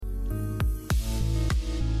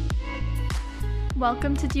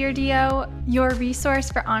Welcome to Dear DO, your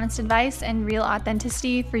resource for honest advice and real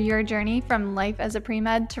authenticity for your journey from life as a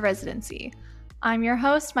pre-med to residency. I'm your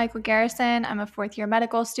host, Michael Garrison. I'm a fourth-year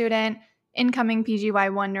medical student, incoming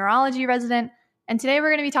PGY1 neurology resident, and today we're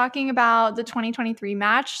going to be talking about the 2023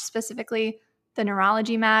 match, specifically the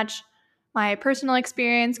neurology match, my personal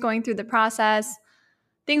experience going through the process,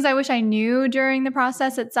 things I wish I knew during the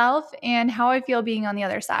process itself, and how I feel being on the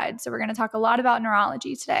other side. So we're going to talk a lot about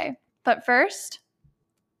neurology today. But first,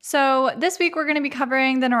 this week we're going to be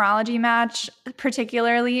covering the neurology match,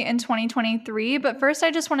 particularly in 2023. But first, I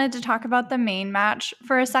just wanted to talk about the main match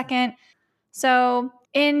for a second. So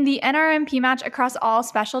in the NRMP match across all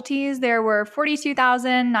specialties, there were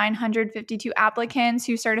 42,952 applicants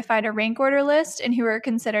who certified a rank order list and who were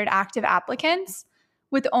considered active applicants,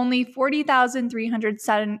 with only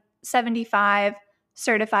 40,375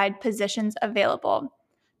 certified positions available.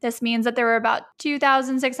 This means that there were about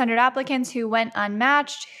 2,600 applicants who went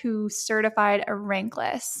unmatched who certified a rank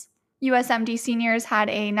list. USMD seniors had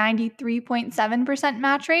a 93.7%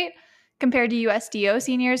 match rate compared to USDO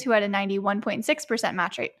seniors who had a 91.6%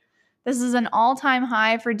 match rate. This is an all-time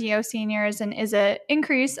high for DO seniors and is an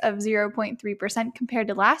increase of 0.3% compared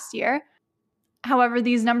to last year. However,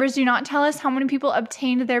 these numbers do not tell us how many people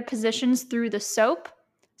obtained their positions through the SOAP,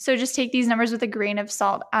 so just take these numbers with a grain of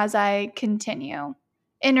salt as I continue.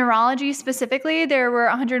 In neurology specifically, there were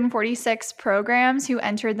 146 programs who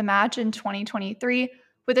entered the match in 2023,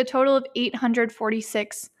 with a total of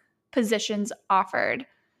 846 positions offered.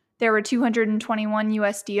 There were 221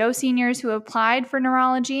 USDO seniors who applied for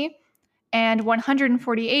neurology, and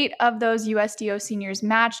 148 of those USDO seniors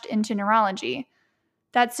matched into neurology.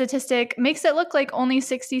 That statistic makes it look like only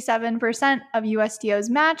 67% of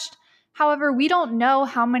USDOs matched. However, we don't know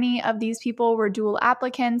how many of these people were dual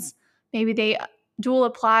applicants. Maybe they dual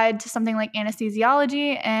applied to something like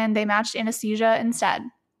anesthesiology and they matched anesthesia instead.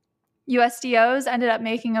 USDOs ended up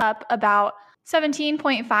making up about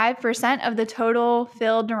 17.5% of the total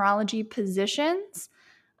filled neurology positions,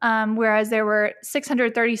 whereas there were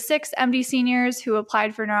 636 MD seniors who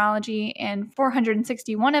applied for neurology and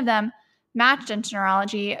 461 of them matched into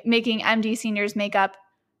neurology, making MD seniors make up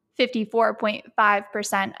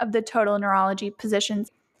 54.5% of the total neurology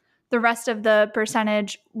positions. The rest of the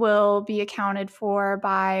percentage will be accounted for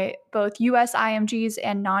by both US IMGs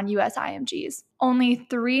and non-US IMGs. Only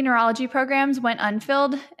 3 neurology programs went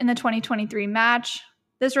unfilled in the 2023 match.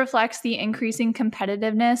 This reflects the increasing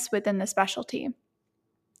competitiveness within the specialty.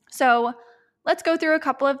 So let's go through a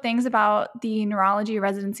couple of things about the neurology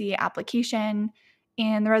residency application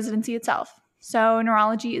and the residency itself. So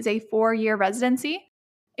neurology is a 4-year residency.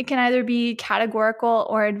 It can either be categorical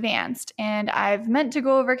or advanced, and I've meant to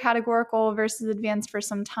go over categorical versus advanced for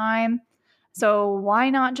some time, so why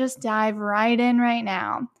not just dive right in right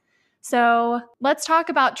now? So let's talk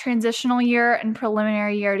about transitional year and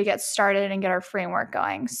preliminary year to get started and get our framework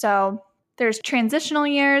going. So there's transitional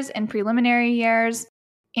years and preliminary years,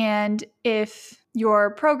 and if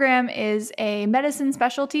your program is a medicine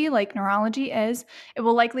specialty like neurology is, it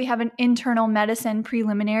will likely have an internal medicine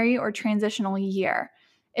preliminary or transitional year.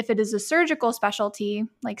 If it is a surgical specialty,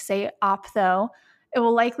 like say ophtho, it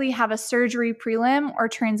will likely have a surgery prelim or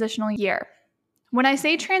transitional year. When I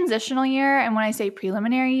say transitional year and when I say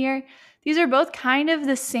preliminary year, these are both kind of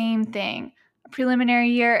the same thing. A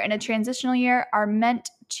preliminary year and a transitional year are meant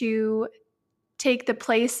to take the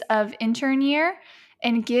place of intern year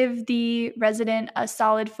and give the resident a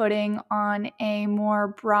solid footing on a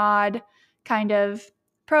more broad kind of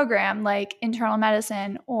program like internal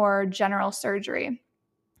medicine or general surgery.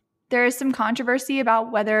 There is some controversy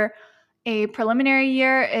about whether a preliminary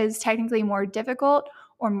year is technically more difficult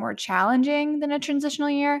or more challenging than a transitional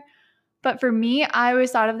year. But for me, I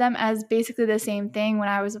always thought of them as basically the same thing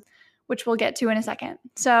which we'll get to in a second.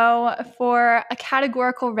 So for a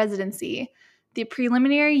categorical residency, the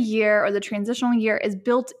preliminary year or the transitional year is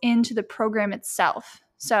built into the program itself.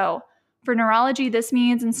 So for neurology, this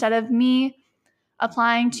means instead of me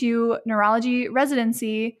applying to neurology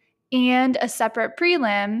residency and a separate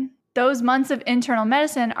prelim, those months of internal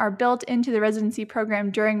medicine are built into the residency program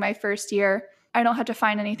during my first year. I don't have to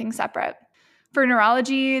find anything separate. For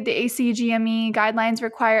neurology, the ACGME guidelines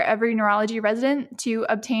require every neurology resident to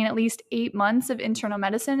obtain at least 8 months of internal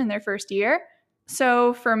medicine in their first year.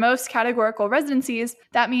 So for most categorical residencies,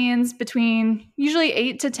 that means between usually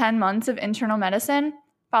 8 to 10 months of internal medicine,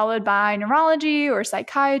 followed by neurology or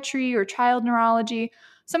psychiatry or child neurology,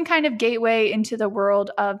 some kind of gateway into the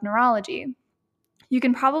world of neurology. You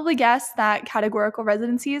can probably guess that categorical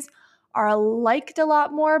residencies are liked a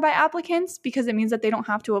lot more by applicants because it means that they don't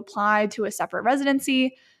have to apply to a separate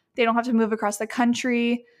residency. They don't have to move across the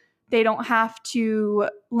country. They don't have to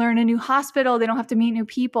learn a new hospital. They don't have to meet new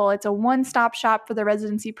people. It's a one-stop shop for the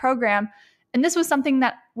residency program. And this was something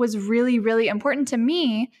that was really, really important to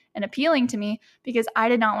me and appealing to me because I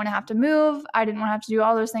did not want to have to move. I didn't want to have to do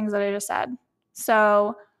all those things that I just said.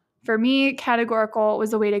 So for me, Categorical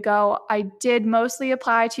was the way to go. I did mostly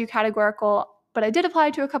apply to Categorical, but I did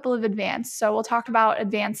apply to a couple of advanced. So we'll talk about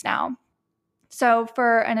advanced now. So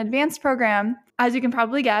for an advanced program, as you can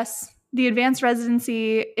probably guess, the advanced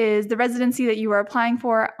residency is the residency that you are applying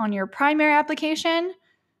for on your primary application,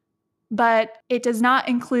 but it does not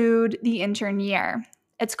include the intern year.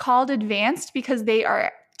 It's called advanced because they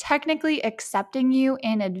are technically accepting you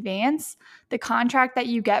in advance. The contract that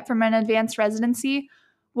you get from an advanced residency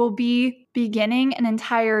will be beginning an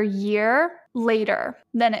entire year later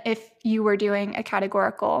than if you were doing a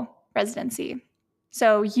categorical residency.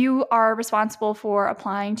 So you are responsible for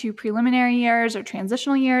applying to preliminary years or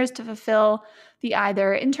transitional years to fulfill the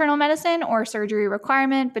either internal medicine or surgery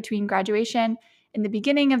requirement between graduation and the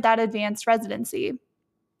beginning of that advanced residency.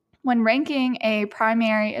 When ranking a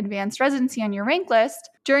primary advanced residency on your rank list,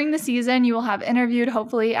 during the season, you will have interviewed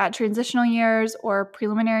hopefully at transitional years or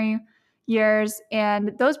preliminary years,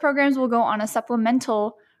 and those programs will go on a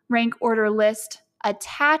supplemental rank order list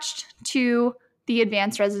attached to the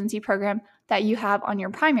advanced residency program that you have on your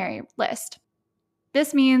primary list.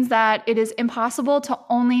 This means that it is impossible to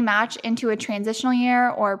only match into a transitional year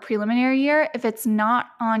or preliminary year if it's not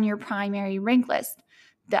on your primary rank list.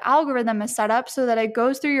 The algorithm is set up so that it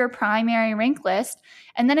goes through your primary rank list,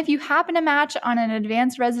 and then if you happen to match on an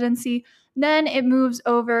advanced residency, then it moves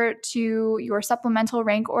over to your supplemental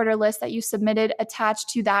rank order list that you submitted attached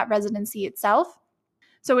to that residency itself.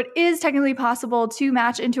 So it is technically possible to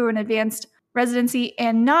match into an advanced residency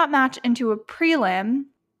and not match into a prelim,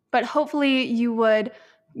 but hopefully you would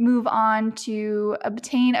move on to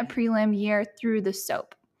obtain a prelim year through the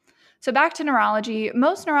SOAP. So back to neurology.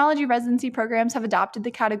 Most neurology residency programs have adopted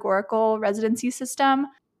the categorical residency system,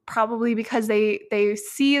 probably because they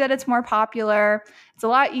see that it's more popular. It's a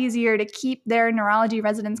lot easier to keep their neurology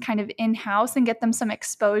residents kind of in-house and get them some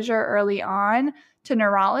exposure early on to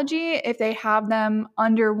neurology if they have them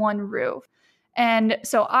under one roof. And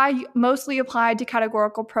so I mostly applied to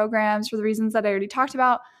categorical programs for the reasons that I already talked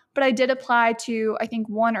about, but I did apply to, I think,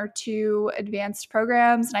 1 or 2 advanced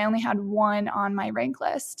programs, and I only had 1 on my rank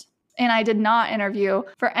list. And I did not interview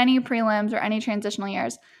for any prelims or any transitional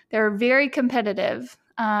years. They were very competitive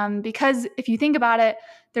because if you think about it,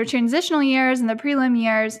 their transitional years and the prelim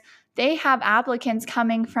years, they have applicants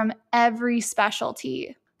coming from every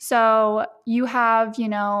specialty. So you have,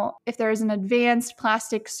 if there's an advanced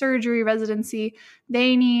plastic surgery residency,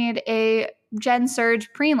 they need a Gen Surg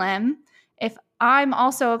prelim. If I'm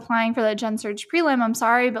also applying for that Gen Surg prelim, I'm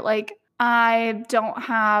sorry, but I don't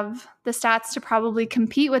have the stats to probably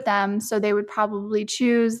compete with them, so they would probably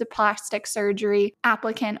choose the plastic surgery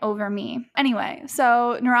applicant over me. Anyway,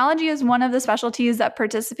 so neurology is one of the specialties that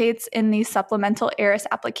participates in the supplemental ARIS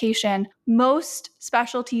application. Most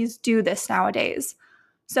specialties do this nowadays.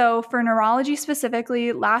 So for neurology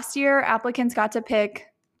specifically, last year applicants got to pick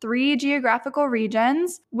 3 geographical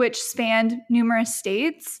regions, which spanned numerous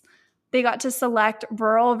states. They got to select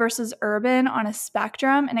rural versus urban on a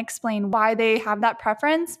spectrum and explain why they have that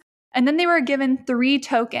preference. And then they were given 3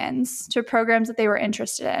 tokens to programs that they were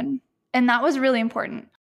interested in. And that was really important.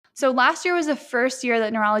 So last year was the first year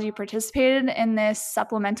that neurology participated in this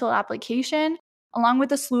supplemental application, along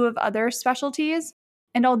with a slew of other specialties.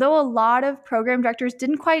 And although a lot of program directors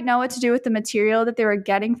didn't quite know what to do with the material that they were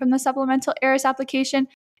getting from the supplemental ARIS application,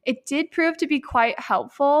 it did prove to be quite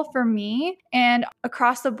helpful for me, and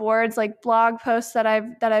across the boards, like blog posts that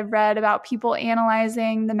I've read about people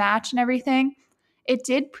analyzing the match and everything, it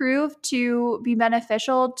did prove to be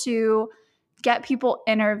beneficial to get people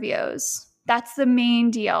interviews. That's the main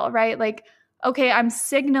deal, right? Okay, I'm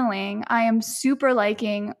signaling, I am super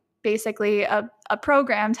liking basically a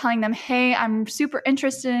program, telling them, hey, I'm super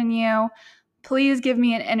interested in you. Please give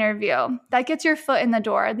me an interview. That gets your foot in the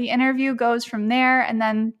door. The interview goes from there, and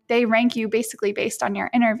then they rank you basically based on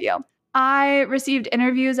your interview. I received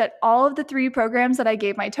interviews at all of the 3 programs that I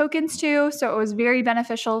gave my tokens to, so it was very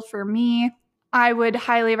beneficial for me. I would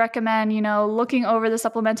highly recommend, looking over the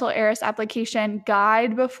supplemental ARIS application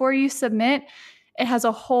guide before you submit. It has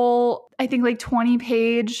a whole,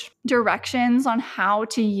 20-page directions on how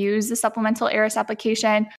to use the supplemental ARIS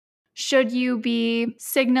application. Should you be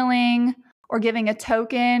signaling or giving a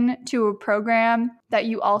token to a program that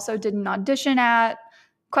you also did an audition at?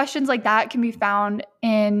 Questions like that can be found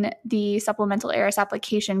in the supplemental ARIS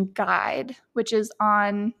application guide, which is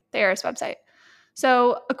on the ARIS website.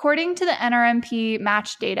 So according to the NRMP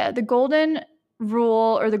match data, the golden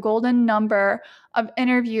rule or the golden number of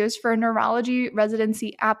interviews for a neurology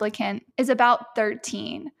residency applicant is about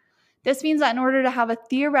 13. This means that in order to have a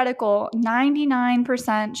theoretical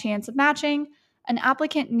 99% chance of matching, an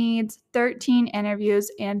applicant needs 13 interviews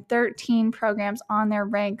and 13 programs on their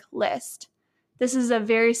rank list. This is a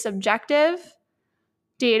very subjective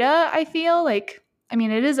data, I feel like. I mean,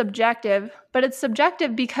 it is objective, but it's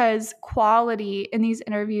subjective because quality in these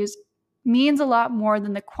interviews means a lot more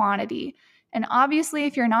than the quantity. And obviously,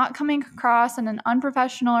 if you're not coming across in an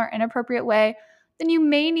unprofessional or inappropriate way, then you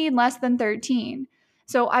may need less than 13.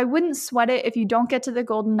 So I wouldn't sweat it if you don't get to the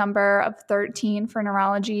golden number of 13 for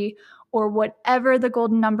neurology or whatever the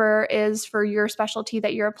golden number is for your specialty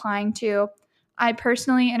that you're applying to. I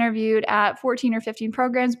personally interviewed at 14 or 15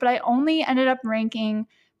 programs, but I only ended up ranking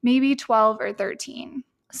maybe 12 or 13.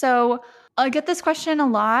 So I get this question a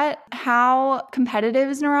lot. How competitive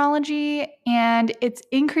is neurology? And it's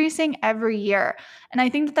increasing every year. And I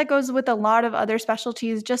think that goes with a lot of other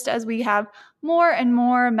specialties, just as we have more and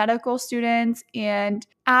more medical students. And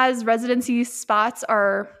as residency spots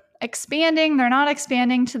are expanding, they're not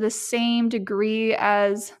expanding to the same degree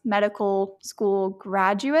as medical school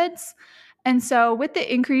graduates. And so with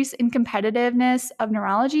the increase in competitiveness of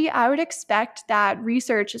neurology, I would expect that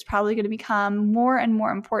research is probably going to become more and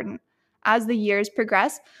more important as the years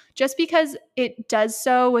progress, just because it does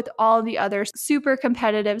so with all the other super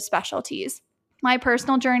competitive specialties. My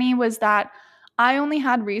personal journey was that I only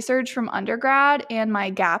had research from undergrad and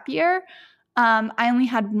my gap year. I only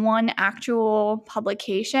had one actual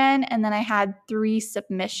publication, and then I had 3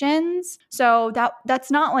 submissions. So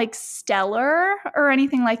that's not like stellar or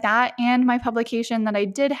anything like that. And my publication that I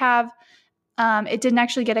did have, it didn't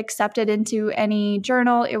actually get accepted into any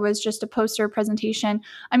journal. It was just a poster presentation.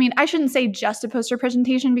 I mean, I shouldn't say just a poster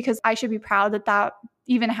presentation because I should be proud that that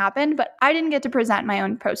even happened, but I didn't get to present my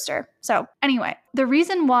own poster. So anyway, the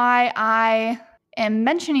reason why I am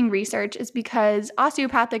mentioning research is because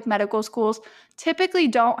osteopathic medical schools typically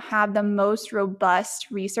don't have the most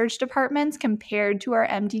robust research departments compared to our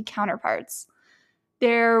MD counterparts.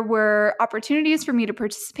 There were opportunities for me to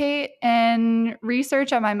participate in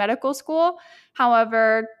research at my medical school.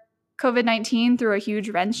 However, COVID-19 threw a huge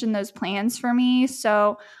wrench in those plans for me.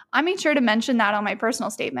 So I made sure to mention that on my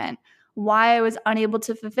personal statement, why I was unable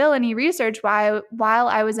to fulfill any research while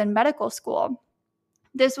I was in medical school.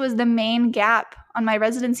 This was the main gap on my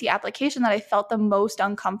residency application that I felt the most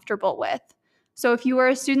uncomfortable with. So if you are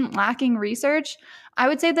a student lacking research, I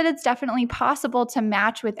would say that it's definitely possible to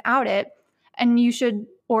match without it. And you should,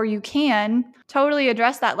 or you can, totally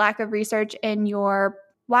address that lack of research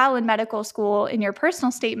while in medical school in your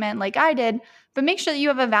personal statement like I did, but make sure that you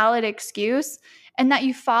have a valid excuse and that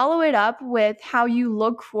you follow it up with how you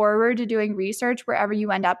look forward to doing research wherever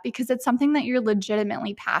you end up, because it's something that you're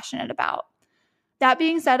legitimately passionate about. That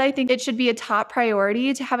being said, I think it should be a top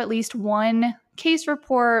priority to have at least one case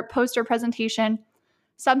report, poster presentation,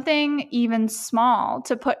 something even small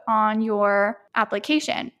to put on your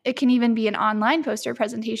application. It can even be an online poster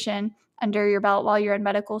presentation under your belt while you're in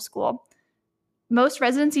medical school. Most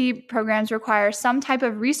residency programs require some type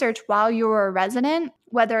of research while you're a resident,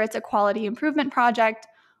 whether it's a quality improvement project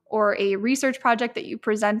or a research project that you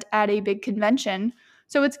present at a big convention.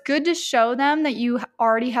 So it's good to show them that you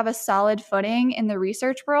already have a solid footing in the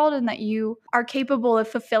research world and that you are capable of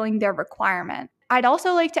fulfilling their requirement. I'd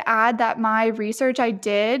also like to add that my research I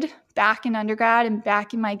did back in undergrad and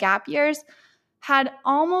back in my gap years had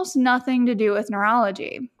almost nothing to do with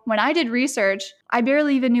neurology. When I did research, I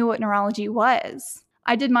barely even knew what neurology was.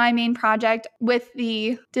 I did my main project with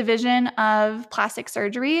the division of plastic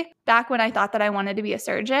surgery back when I thought that I wanted to be a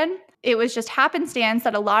surgeon. It was just happenstance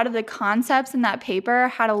that a lot of the concepts in that paper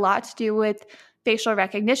had a lot to do with facial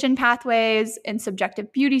recognition pathways and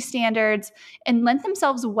subjective beauty standards, and lent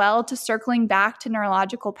themselves well to circling back to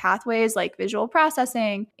neurological pathways like visual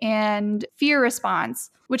processing and fear response,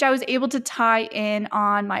 which I was able to tie in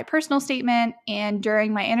on my personal statement. And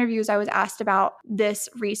during my interviews, I was asked about this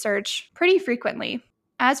research pretty frequently.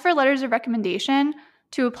 As for letters of recommendation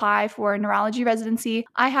to apply for neurology residency,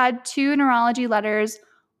 I had 2 neurology letters,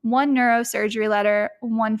 1 neurosurgery letter,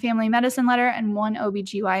 1 family medicine letter, and 1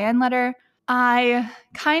 OBGYN letter. I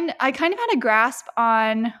kind of had a grasp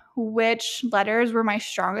on which letters were my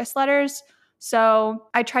strongest letters, so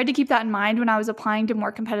I tried to keep that in mind when I was applying to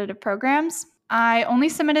more competitive programs. I only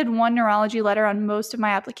submitted 1 neurology letter on most of my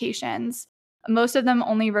applications. Most of them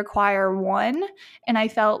only require 1, and I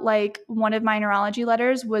felt like one of my neurology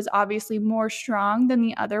letters was obviously more strong than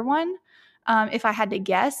the other one. If I had to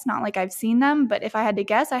guess, not like I've seen them, but if I had to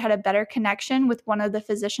guess, I had a better connection with one of the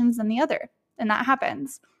physicians than the other, and that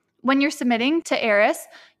happens. When you're submitting to ARIS,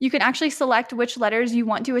 you can actually select which letters you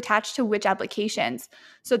want to attach to which applications.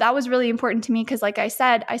 So that was really important to me because, like I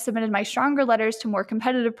said, I submitted my stronger letters to more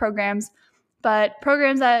competitive programs, but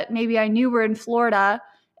programs that maybe I knew were in Florida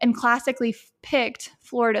and classically picked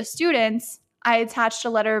Florida students, I attached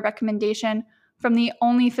a letter of recommendation from the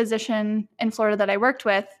only physician in Florida that I worked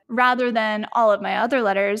with, rather than all of my other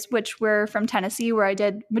letters, which were from Tennessee, where I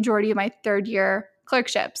did majority of my third year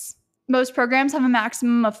clerkships. Most programs have a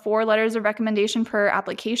maximum of 4 letters of recommendation per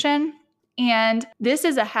application. And this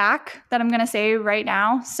is a hack that I'm going to say right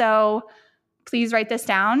now. So please write this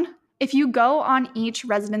down. If you go on each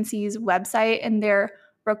residency's website and their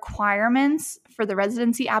requirements for the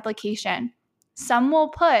residency application, some will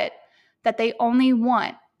put that they only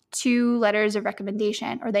want 2 letters of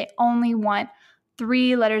recommendation, or they only want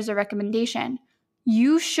 3 letters of recommendation.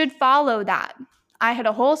 You should follow that. I had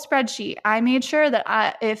a whole spreadsheet. I made sure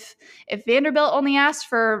that if Vanderbilt only asked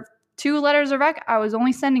for 2 letters of rec, I was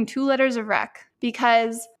only sending 2 letters of rec,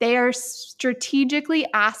 because they are strategically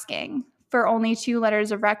asking for only 2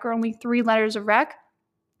 letters of rec or only 3 letters of rec.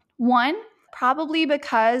 One, probably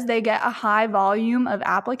because they get a high volume of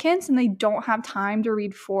applicants and they don't have time to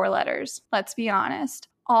read 4 letters. Let's be honest.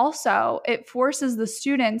 Also, it forces the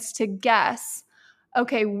students to guess,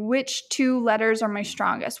 okay, which 2 letters are my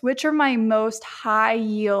strongest? Which are my most high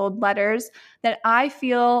yield letters that I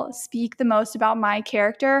feel speak the most about my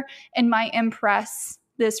character and might impress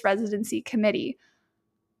this residency committee?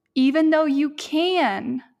 Even though you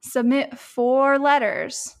can submit 4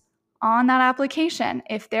 letters on that application,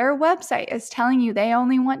 if their website is telling you they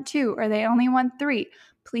only want 2 or they only want 3,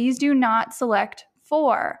 please do not select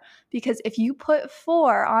 4, because if you put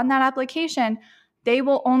 4 on that application, they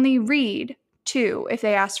will only read 2 if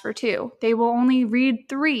they ask for 2. They will only read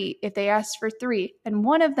 3 if they ask for 3, and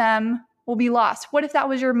one of them will be lost. What if that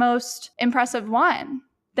was your most impressive one?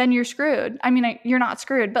 Then you're screwed. I mean, you're not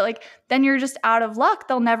screwed, but then you're just out of luck.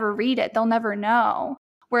 They'll never read it. They'll never know.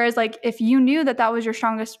 Whereas if you knew that that was your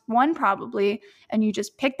strongest one probably, and you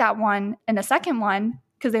just picked that one and a second one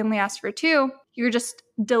because they only asked for 2, you're just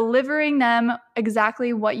delivering them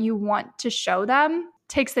exactly what you want to show them.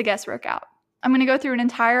 Takes the guesswork out. I'm going to go through an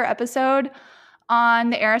entire episode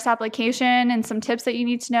on the ARIS application and some tips that you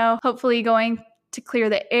need to know, hopefully going to clear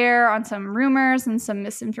the air on some rumors and some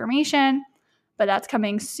misinformation. But that's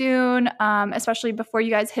coming soon, especially before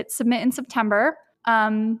you guys hit submit in September.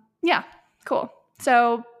 Yeah, cool.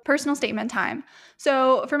 So personal statement time.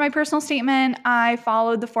 So for my personal statement, I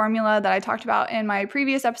followed the formula that I talked about in my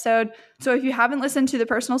previous episode. So if you haven't listened to the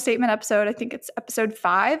personal statement episode, I think it's episode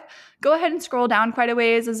 5, go ahead and scroll down quite a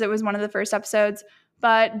ways, as it was one of the first episodes.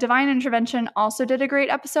 But Divine Intervention also did a great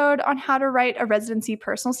episode on how to write a residency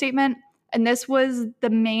personal statement. And this was the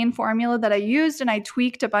main formula that I used, and I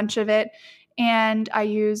tweaked a bunch of it. And I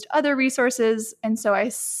used other resources, and so I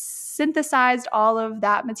synthesized all of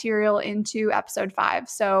that material into episode 5.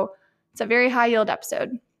 So it's a very high yield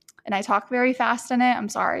episode, and I talk very fast in it. I'm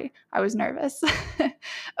sorry, I was nervous.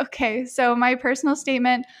 Okay, so my personal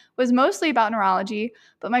statement was mostly about neurology,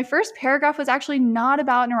 but my first paragraph was actually not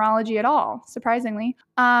about neurology at all, surprisingly.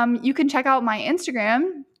 You can check out my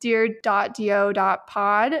Instagram,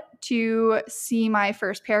 dear.do.pod, to see my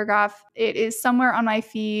first paragraph. It is somewhere on my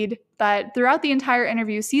feed, but throughout the entire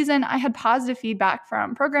interview season, I had positive feedback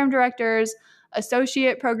from program directors,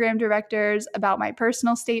 associate program directors about my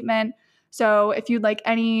personal statement. So if you'd like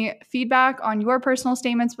any feedback on your personal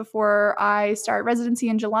statements before I start residency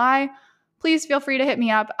in July, please feel free to hit me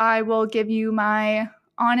up. I will give you my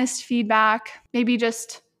honest feedback, maybe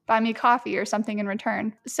just buy me coffee or something in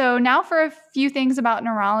return. So now for a few things about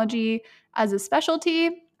neurology as a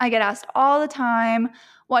specialty. I get asked all the time,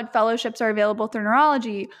 what fellowships are available through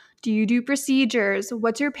neurology? Do you do procedures?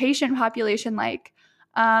 What's your patient population like?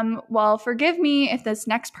 Well, forgive me if this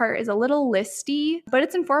next part is a little listy, but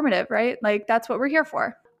it's informative, right? That's what we're here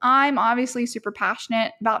for. I'm obviously super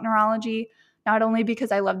passionate about neurology, not only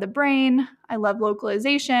because I love the brain, I love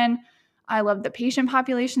localization, I love the patient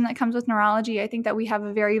population that comes with neurology. I think that we have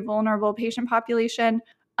a very vulnerable patient population.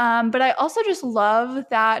 But I also just love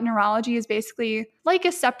that neurology is basically like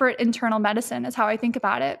a separate internal medicine, is how I think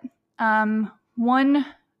about it. One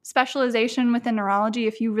specialization within neurology,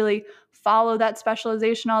 if you really follow that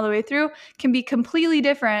specialization all the way through, can be completely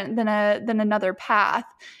different than another path.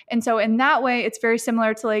 And so in that way, it's very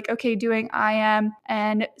similar to doing IM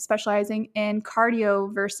and specializing in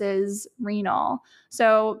cardio versus renal.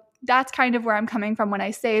 So that's kind of where I'm coming from when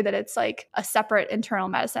I say that it's like a separate internal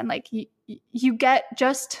medicine. You get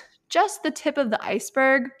just the tip of the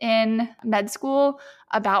iceberg in med school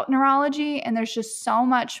about neurology, and there's just so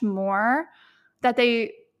much more that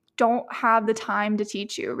they don't have the time to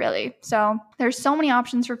teach you, really. So there's so many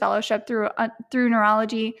options for fellowship through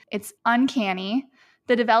neurology. It's uncanny.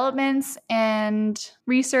 The developments and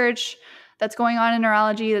research that's going on in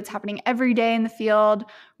neurology, that's happening every day in the field,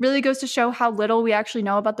 really goes to show how little we actually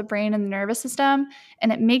know about the brain and the nervous system.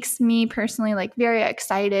 And it makes me personally very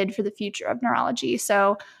excited for the future of neurology.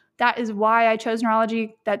 So that is why I chose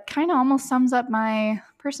neurology. That kind of almost sums up my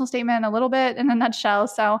personal statement a little bit in a nutshell.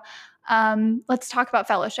 So let's talk about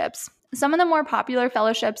fellowships. Some of the more popular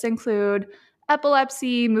fellowships include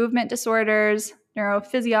epilepsy, movement disorders,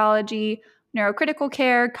 neurophysiology, neurocritical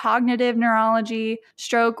care, cognitive neurology,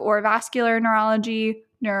 stroke or vascular neurology,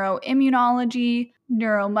 neuroimmunology,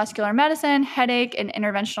 neuromuscular medicine, headache, and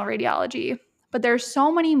interventional radiology. But there's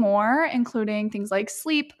so many more, including things like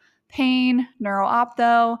sleep, pain,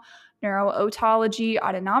 neurooptho, neurootology,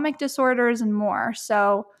 autonomic disorders, and more.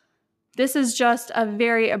 So this is just a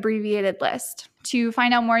very abbreviated list. To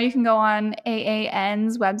find out more, you can go on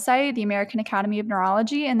AAN's website, the American Academy of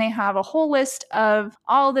Neurology, and they have a whole list of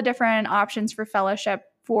all the different options for fellowship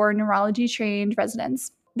for neurology-trained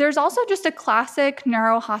residents. There's also just a classic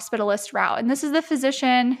neurohospitalist route, and this is the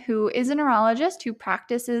physician who is a neurologist who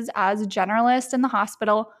practices as a generalist in the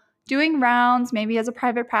hospital, doing rounds, maybe as a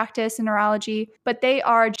private practice in neurology, but they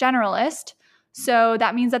are generalist. So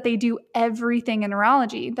that means that they do everything in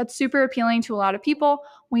neurology. That's super appealing to a lot of people.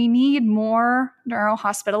 We need more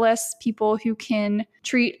neurohospitalists, people who can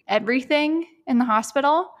treat everything in the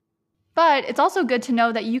hospital. But it's also good to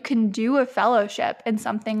know that you can do a fellowship in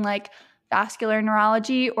something like vascular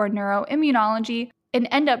neurology or neuroimmunology and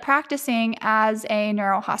end up practicing as a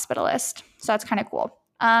neurohospitalist. So that's kind of cool.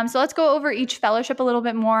 So let's go over each fellowship a little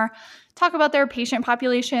bit more, talk about their patient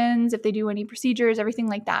populations, if they do any procedures, everything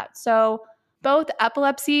like that. So both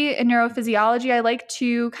epilepsy and neurophysiology, I like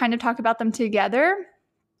to kind of talk about them together.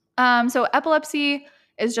 So epilepsy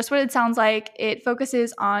is just what it sounds like. It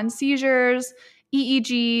focuses on seizures,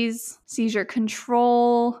 EEGs, seizure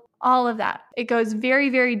control, all of that. It goes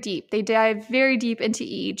very, very deep. They dive very deep into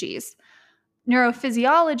EEGs.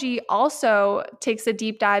 Neurophysiology also takes a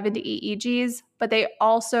deep dive into EEGs, but they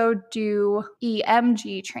also do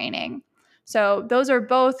EMG training. So those are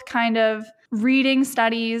both kind of reading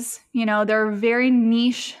studies. They're very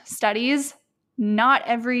niche studies. Not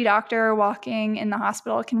every doctor walking in the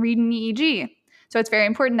hospital can read an EEG. So it's very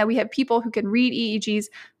important that we have people who can read EEGs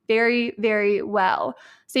very, very well.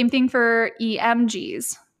 Same thing for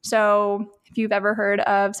EMGs. So if you've ever heard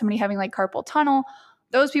of somebody having carpal tunnel,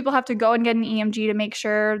 those people have to go and get an EMG to make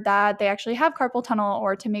sure that they actually have carpal tunnel,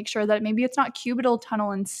 or to make sure that maybe it's not cubital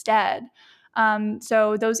tunnel instead.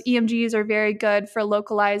 So those EMGs are very good for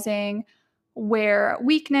localizing where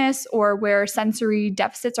weakness or where sensory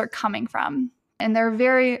deficits are coming from. And they're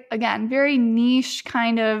very niche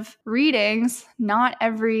kind of readings. Not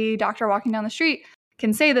every doctor walking down the street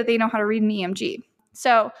can say that they know how to read an EMG.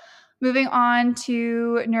 So moving on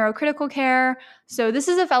to neurocritical care. So this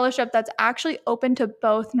is a fellowship that's actually open to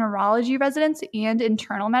both neurology residents and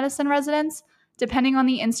internal medicine residents. Depending on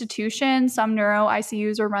the institution, some neuro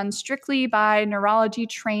ICUs are run strictly by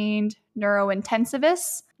neurology-trained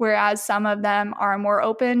neurointensivists, whereas some of them are more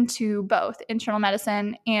open to both internal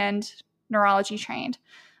medicine and neurology-trained.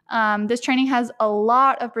 This training has a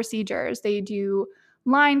lot of procedures. They do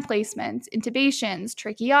line placements, intubations,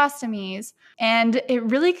 tracheostomies, and it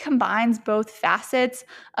really combines both facets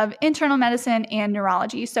of internal medicine and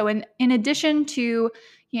neurology. So in addition to,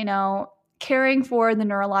 caring for the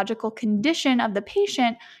neurological condition of the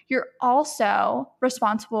patient, you're also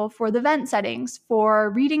responsible for the vent settings, for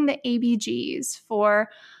reading the ABGs, for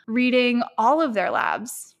reading all of their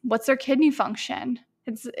labs. What's their kidney function?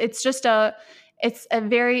 It's a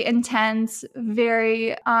very intense,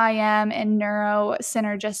 very IM and neuro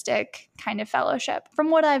synergistic kind of fellowship from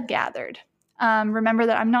what I've gathered. Remember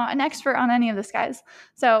that I'm not an expert on any of this, guys.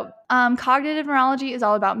 So cognitive neurology is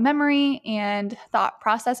all about memory and thought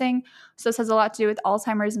processing. So this has a lot to do with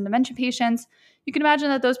Alzheimer's and dementia patients. You can imagine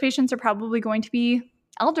that those patients are probably going to be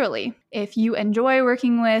elderly. If you enjoy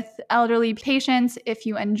working with elderly patients, if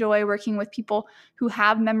you enjoy working with people who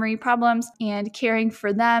have memory problems and caring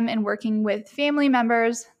for them and working with family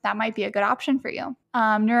members, that might be a good option for you.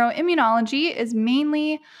 Neuroimmunology is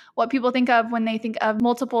mainly what people think of when they think of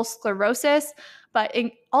multiple sclerosis, but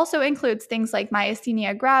it also includes things like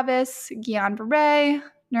myasthenia gravis, Guillain-Barré,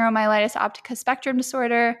 neuromyelitis optica spectrum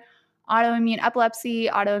disorder, autoimmune epilepsy,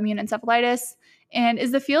 autoimmune encephalitis, and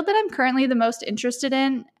is the field that I'm currently the most interested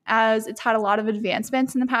in, as it's had a lot of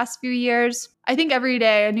advancements in the past few years. I think every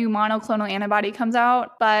day a new monoclonal antibody comes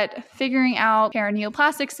out, but figuring out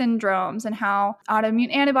paraneoplastic syndromes and how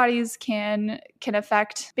autoimmune antibodies can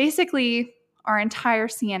affect basically our entire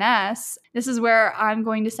CNS. This is where I'm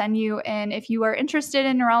going to send you. And if you are interested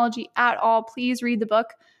in neurology at all, please read the book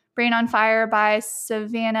Brain on Fire by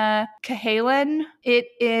Savannah Cahalan. It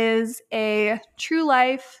is a true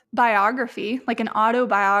life biography, like an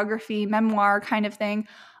autobiography, memoir kind of thing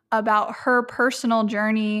about her personal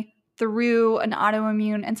journey through an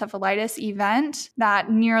autoimmune encephalitis event that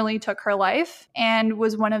nearly took her life and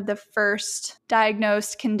was one of the first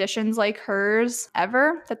diagnosed conditions like hers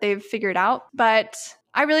ever that they've figured out. But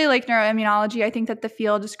I really like neuroimmunology. I think that the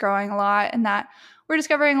field is growing a lot and that we're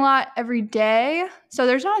discovering a lot every day. So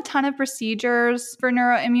there's not a ton of procedures for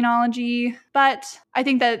neuroimmunology, but I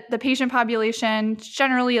think that the patient population is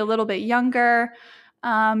generally a little bit younger.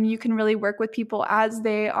 You can really work with people as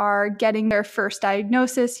they are getting their first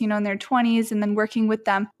diagnosis, in their 20s, and then working with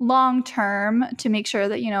them long term to make sure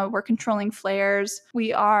that, we're controlling flares.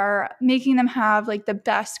 We are making them have like the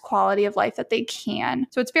best quality of life that they can.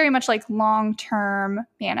 So it's very much like long-term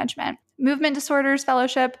management. Movement Disorders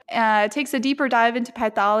Fellowship takes a deeper dive into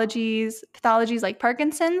pathologies like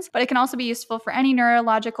Parkinson's, but it can also be useful for any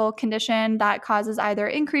neurological condition that causes either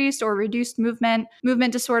increased or reduced movement.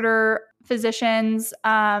 Movement disorder physicians,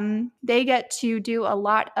 they get to do a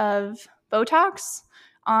lot of Botox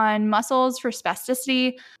on muscles for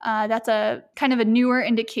spasticity. That's a kind of a newer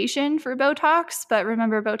indication for Botox, but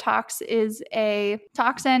remember Botox is a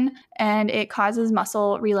toxin and it causes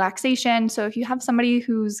muscle relaxation. So if you have somebody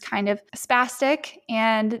who's kind of spastic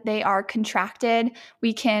and they are contracted,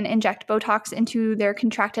 we can inject Botox into their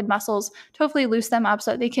contracted muscles to hopefully loosen them up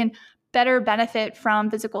so that they can better benefit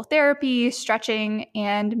from physical therapy, stretching,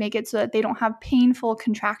 and make it so that they don't have painful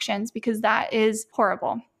contractions because that is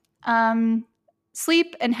horrible.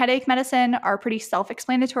 Sleep and headache medicine are pretty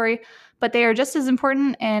self-explanatory, but they are just as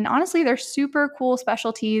important, and honestly, they're super cool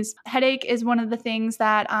specialties. Headache is one of the things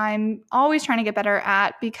that I'm always trying to get better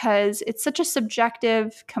at because it's such a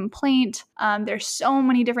subjective complaint. There's so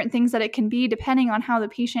many different things that it can be depending on how the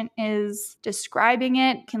patient is describing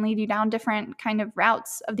it. It can lead you down different kind of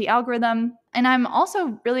routes of the algorithm. And I'm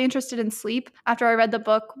also really interested in sleep after I read the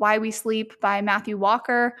book Why We Sleep by Matthew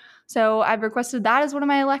Walker. So I've requested that as one of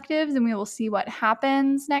my electives, and we will see what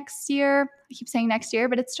happens next year. I keep saying next year,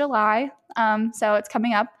 but it's July, so it's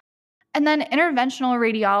coming up. And then interventional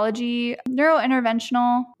radiology,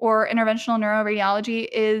 neurointerventional or interventional neuroradiology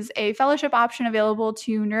is a fellowship option available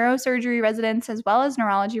to neurosurgery residents as well as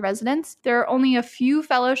neurology residents. There are only a few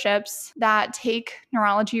fellowships that take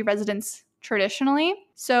neurology residents traditionally.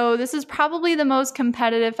 So this is probably the most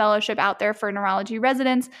competitive fellowship out there for neurology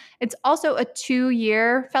residents. It's also a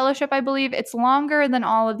 2-year fellowship, I believe. It's longer than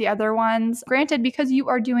all of the other ones, granted, because you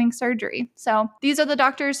are doing surgery. So these are the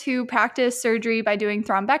doctors who practice surgery by doing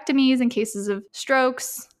thrombectomies in cases of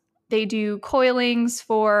strokes. They do coilings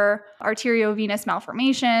for arteriovenous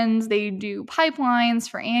malformations. They do pipelines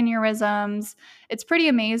for aneurysms. It's pretty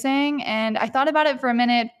amazing. And I thought about it for a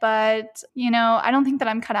minute, but, I don't think that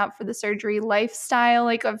I'm cut out for the surgery lifestyle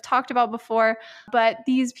like I've talked about before. But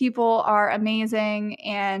these people are amazing,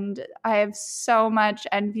 and I have so much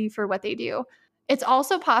envy for what they do. It's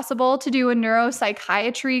also possible to do a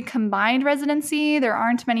neuropsychiatry combined residency. There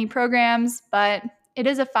aren't many programs, but it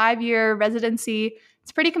is a 5-year residency.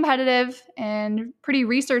 It's pretty competitive and pretty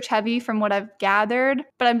research heavy from what I've gathered,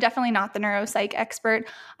 but I'm definitely not the neuropsych expert.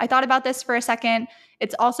 I thought about this for a second.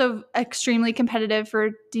 It's also extremely competitive for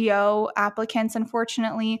DO applicants,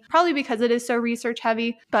 unfortunately, probably because it is so research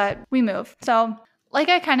heavy, but we move. So like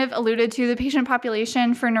I kind of alluded to, the patient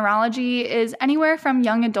population for neurology is anywhere from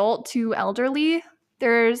young adult to elderly.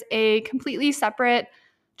 There's a completely separate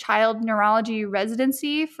child neurology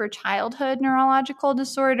residency for childhood neurological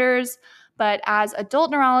disorders. But as adult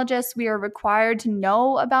neurologists, we are required to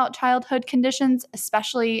know about childhood conditions,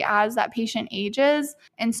 especially as that patient ages.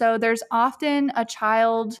 And so there's often a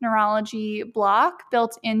child neurology block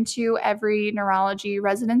built into every neurology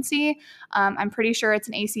residency. I'm pretty sure it's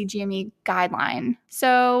an ACGME guideline.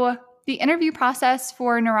 So the interview process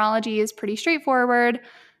for neurology is pretty straightforward.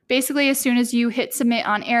 Basically, as soon as you hit submit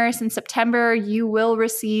on ARIS in September, you will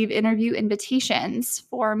receive interview invitations.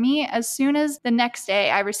 For me, as soon as the next day,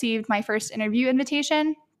 I received my first interview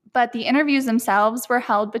invitation, but the interviews themselves were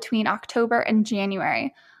held between October and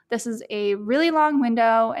January. This is a really long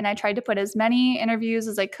window, and I tried to put as many interviews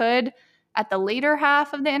as I could at the later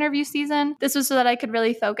half of the interview season. This was so that I could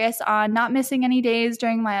really focus on not missing any days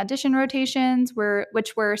during my audition rotations,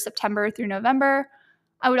 which were September through November.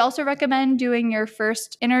 I would also recommend doing your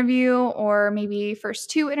first interview or maybe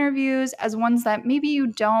first 2 interviews as ones that maybe you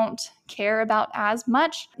don't care about as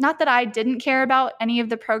much. Not that I didn't care about any of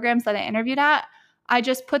the programs that I interviewed at. I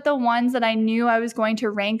just put the ones that I knew I was going to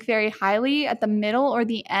rank very highly at the middle or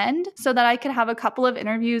the end so that I could have a couple of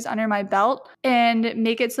interviews under my belt and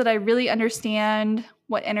make it so that I really understand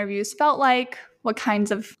what interviews felt like, what kinds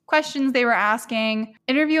of questions they were asking.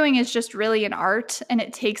 Interviewing is just really an art and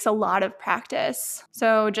it takes a lot of practice.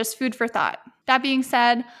 So just food for thought. That being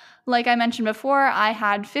said, like I mentioned before, I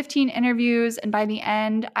had 15 interviews and by the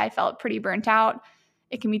end, I felt pretty burnt out.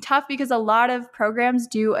 It can be tough because a lot of programs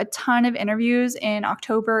do a ton of interviews in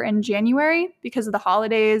October and January because of the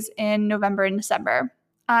holidays in November and December.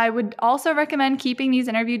 I would also recommend keeping these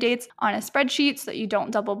interview dates on a spreadsheet so that you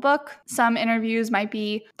don't double book. Some interviews might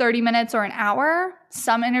be 30 minutes or an hour.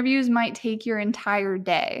 Some interviews might take your entire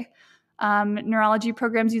day. Neurology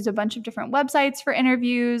programs use a bunch of different websites for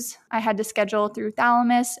interviews. I had to schedule through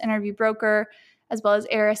Thalamus, Interview Broker, as well as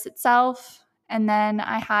Eris itself. And then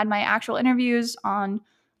I had my actual interviews on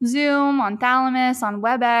Zoom, on Thalamus, on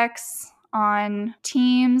WebEx, on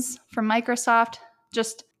Teams from Microsoft.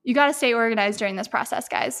 Just, you got to stay organized during this process,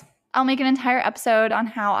 guys. I'll make an entire episode on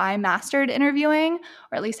how I mastered interviewing,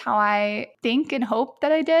 or at least how I think and hope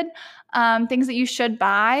that I did. Things that you should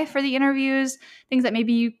buy for the interviews, things that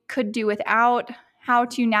maybe you could do without, how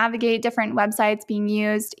to navigate different websites being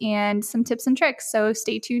used, and some tips and tricks. So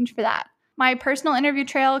stay tuned for that. My personal interview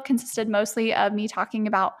trail consisted mostly of me talking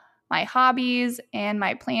about my hobbies and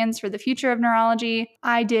my plans for the future of neurology.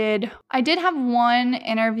 I did have one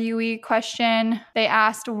interviewee question. They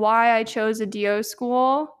asked why I chose a DO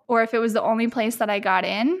school or if it was the only place that I got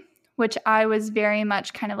in, which I was very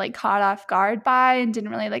much kind of like caught off guard by and didn't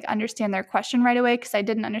really like understand their question right away because I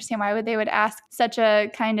didn't understand why they would ask such a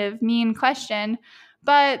kind of mean question.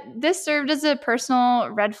 But this served as a personal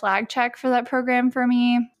red flag check for that program for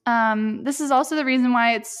me. This is also the reason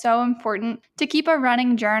why it's so important to keep a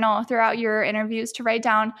running journal throughout your interviews to write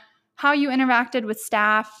down how you interacted with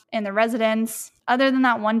staff and the residents. Other than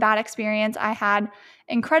that one bad experience, I had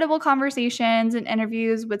incredible conversations and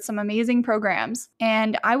interviews with some amazing programs,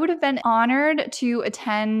 and I would have been honored to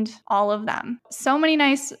attend all of them. So many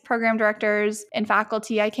nice program directors and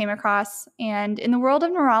faculty I came across, and in the world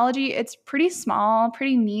of neurology, it's pretty small,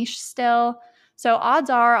 pretty niche still, so odds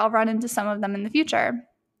are I'll run into some of them in the future.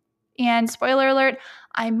 And spoiler alert,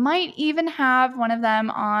 I might even have one of them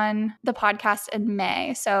on the podcast in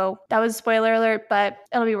May. So that was spoiler alert, but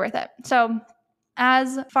it'll be worth it. So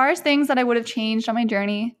as far as things that I would have changed on my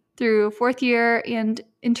journey through fourth year and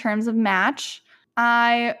in terms of match,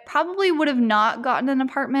 I probably would have not gotten an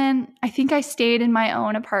apartment. I think I stayed in my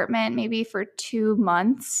own apartment maybe for 2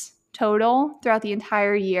 months total throughout the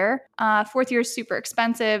entire year. Fourth year is super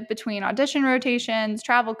expensive between audition rotations,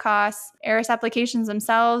 travel costs. Eris applications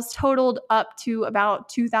themselves totaled up to about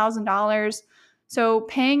 $2,000. So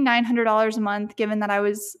paying $900 a month, given that I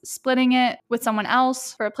was splitting it with someone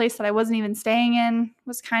else for a place that I wasn't even staying in,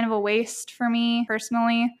 was kind of a waste for me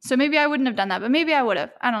personally. So maybe I wouldn't have done that, but maybe I would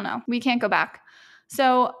have. I don't know. We can't go back.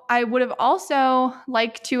 So I would have also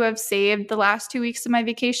liked to have saved the last 2 weeks of my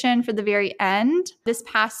vacation for the very end. This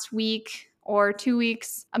past week or 2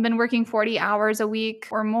 weeks, I've been working 40 hours a week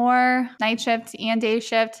or more, night shift and day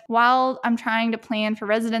shift, while I'm trying to plan for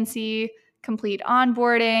residency, complete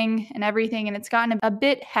onboarding and everything. And it's gotten a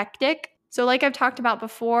bit hectic. So like I've talked about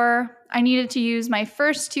before, I needed to use my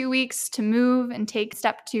first 2 weeks to move and take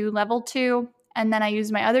step to level 2. And then I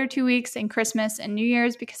used my other 2 weeks in Christmas and New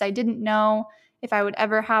Year's because I didn't know if I would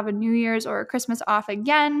ever have a New Year's or a Christmas off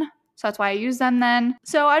again. So that's why I used them then.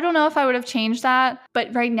 So I don't know if I would have changed that,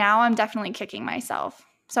 but right now I'm definitely kicking myself.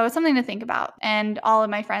 So it's something to think about. And all of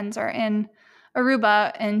my friends are in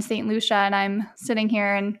Aruba and St. Lucia, and I'm sitting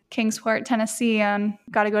here in Kingsport, Tennessee, and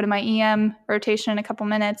got to go to my EM rotation in a couple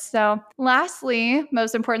minutes. So lastly,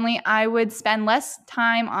 most importantly, I would spend less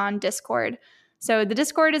time on Discord. So the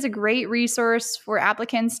Discord is a great resource for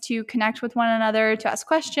applicants to connect with one another, to ask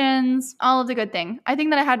questions, all of the good thing. I think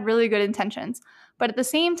that I had really good intentions. But at the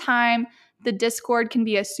same time, the Discord can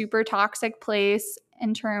be a super toxic place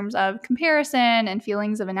in terms of comparison and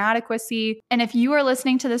feelings of inadequacy. And if you are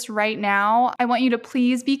listening to this right now, I want you to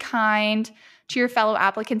please be kind to your fellow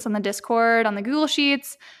applicants on the Discord, on the Google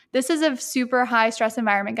Sheets. This is a super high stress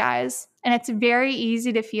environment, guys. And it's very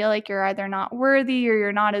easy to feel like you're either not worthy or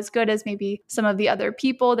you're not as good as maybe some of the other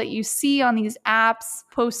people that you see on these apps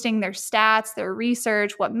posting their stats, their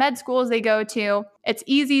research, what med schools they go to. It's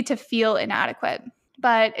easy to feel inadequate,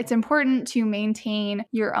 but it's important to maintain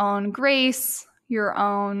your own grace, your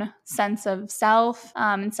own sense of self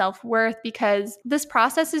and self-worth, because this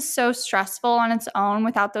process is so stressful on its own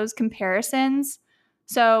without those comparisons.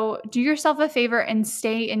 So do yourself a favor and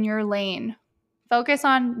stay in your lane. Focus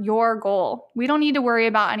on your goal. We don't need to worry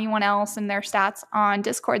about anyone else and their stats on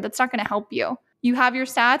Discord. That's not going to help you. You have your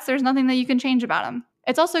stats. There's nothing that you can change about them.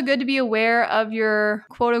 It's also good to be aware of your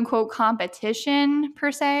quote unquote competition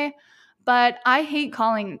per se, but I hate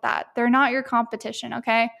calling it that. They're not your competition,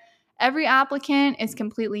 okay? Every applicant is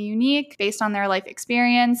completely unique based on their life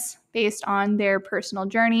experience, based on their personal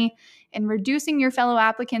journey, and reducing your fellow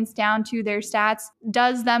applicants down to their stats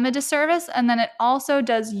does them a disservice, and then it also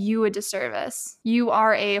does you a disservice. You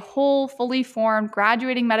are a whole, fully formed,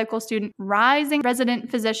 graduating medical student, rising resident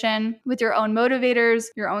physician with your own motivators,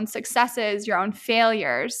 your own successes, your own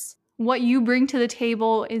failures. What you bring to the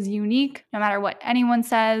table is unique, no matter what anyone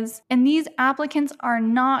says. And these applicants are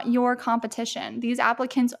not your competition. These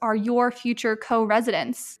applicants are your future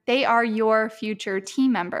co-residents. They are your future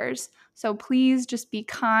team members. So please just be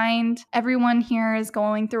kind. Everyone here is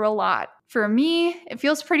going through a lot. For me, it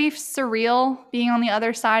feels pretty surreal being on the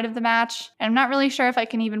other side of the match. And I'm not really sure if I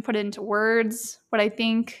can even put it into words what I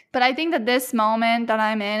think. But I think that this moment that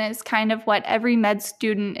I'm in is kind of what every med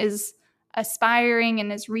student is aspiring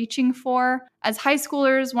and is reaching for. As high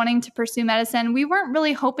schoolers wanting to pursue medicine, we weren't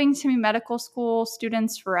really hoping to be medical school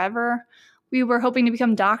students forever. We were hoping to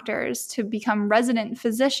become doctors, to become resident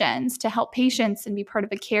physicians, to help patients and be part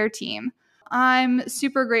of a care team. I'm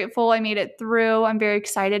super grateful I made it through. I'm very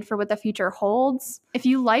excited for what the future holds. If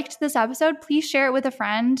you liked this episode, please share it with a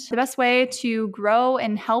friend. The best way to grow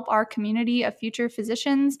and help our community of future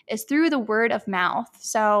physicians is through the word of mouth.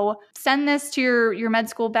 So send this to your med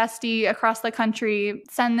school bestie across the country.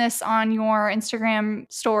 Send this on your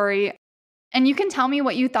Instagram story. And you can tell me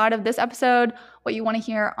what you thought of this episode, what you want to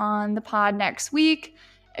hear on the pod next week.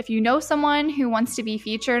 If you know someone who wants to be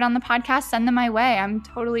featured on the podcast, send them my way. I'm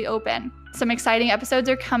totally open. Some exciting episodes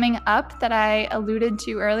are coming up that I alluded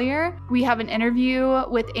to earlier. We have an interview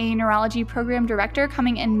with a neurology program director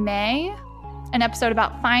coming in May, an episode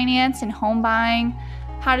about finance and home buying,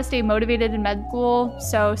 how to stay motivated in med school.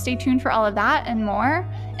 So stay tuned for all of that and more.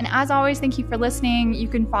 And as always, thank you for listening. You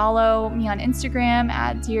can follow me on Instagram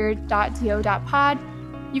at dear.do.pod.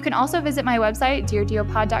 You can also visit my website,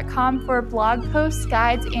 deardopod.com, for blog posts,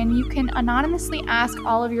 guides, and you can anonymously ask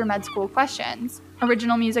all of your med school questions.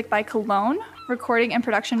 Original music by Cologne, recording and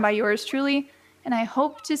production by yours truly, and I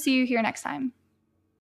hope to see you here next time.